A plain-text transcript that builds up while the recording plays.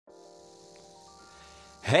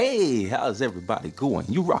Hey, how's everybody going?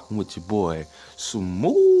 You rocking with your boy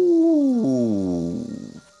Smooth,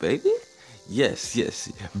 baby?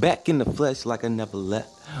 Yes. Back in the flesh like I never left.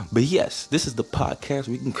 But yes, this is the podcast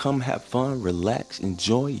where you can come have fun, relax,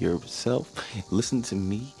 enjoy yourself, listen to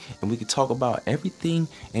me, and we can talk about everything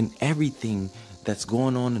that's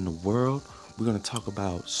going on in the world. We're going to talk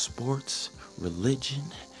about sports, religion,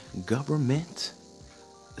 government,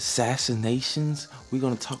 assassinations. We're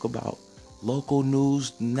going to talk about local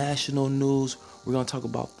news, national news. We're going to talk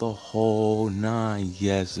about the whole nine.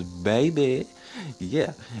 Yes, baby.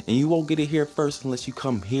 Yeah. And you won't get it here first unless you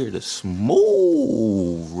come here to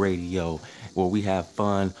Smooth Radio, where we have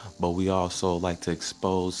fun, but we also like to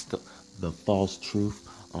expose the false truth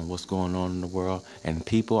on what's going on in the world. And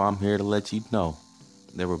people, I'm here to let you know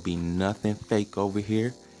there will be nothing fake over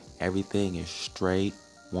here. Everything is straight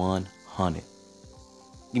 100.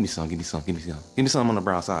 Give me some. Give me some on the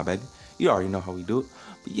brown side, baby. You already know how we do it.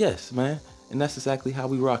 But yes, man. And that's exactly how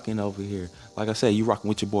we rocking over here. Like I said, you rocking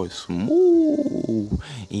with your boy Smooth.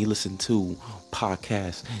 And you listen to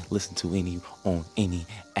podcasts, listen to on any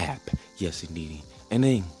app. Yes, indeed. And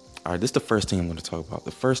then, all right, this is the first thing I'm going to talk about.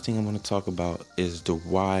 The first thing I'm going to talk about is the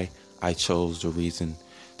why I chose the reason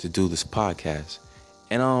to do this podcast.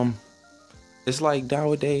 And it's like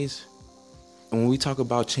nowadays, when we talk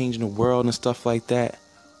about changing the world and stuff like that,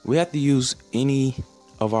 we have to use any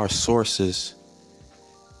of our sources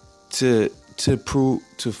to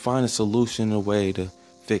find a solution, a way to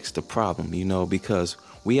fix the problem, because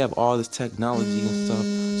we have all this technology and stuff.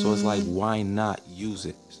 So it's like, why not use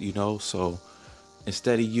it, So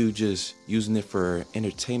instead of you just using it for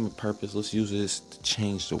entertainment purpose, let's use this to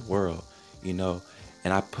change the world, And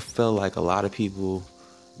I feel like a lot of people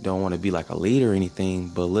don't want to be like a leader or anything,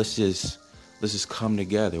 but let's just come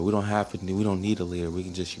together. We don't need a leader. We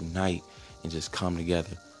can just unite and just come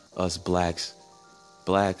together. Us blacks,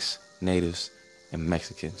 natives, and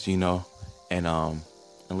Mexicans, and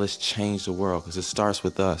let's change the world, because it starts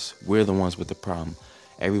with us. We're the ones with the problem.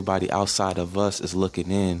 Everybody outside of us is looking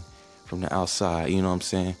in from the outside, you know what I'm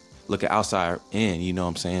saying? Looking outside in, you know what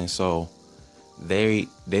I'm saying? So they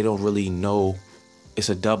don't really know. It's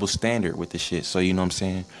a double standard with the shit. So you know what I'm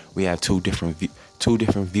saying? We have two different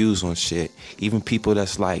views on shit. Even people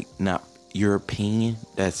that's like not European,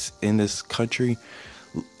 that's in this country,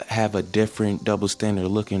 have a different double standard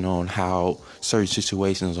looking on how certain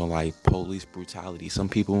situations are, like police brutality. Some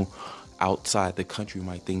people outside the country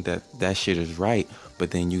might think that shit is right,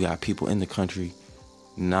 but then you got people in the country,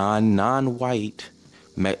 non-white.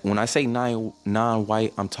 When I say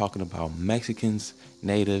non-white, I'm talking about Mexicans,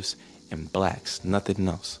 natives, and blacks, nothing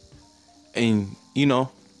else. And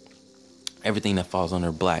everything that falls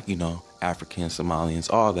under black, Africans,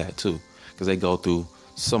 Somalians, all that too, because they go through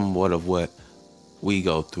somewhat of what we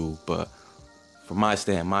go through. But from my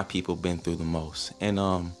stand, my people been through the most. And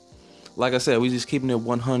like I said, we just keeping it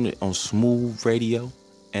 100 on Smooth Radio.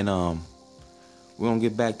 And we're gonna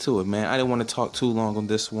get back to it, man. I didn't want to talk too long on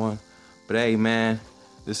this one, but hey, man,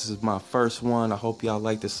 this is my first one. I hope y'all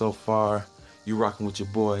liked it so far. You rocking with your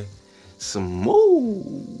boy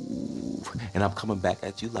Smooth, and I'm coming back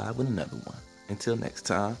at you live with another one. Until next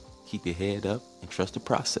time, keep your head up and trust the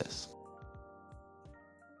process.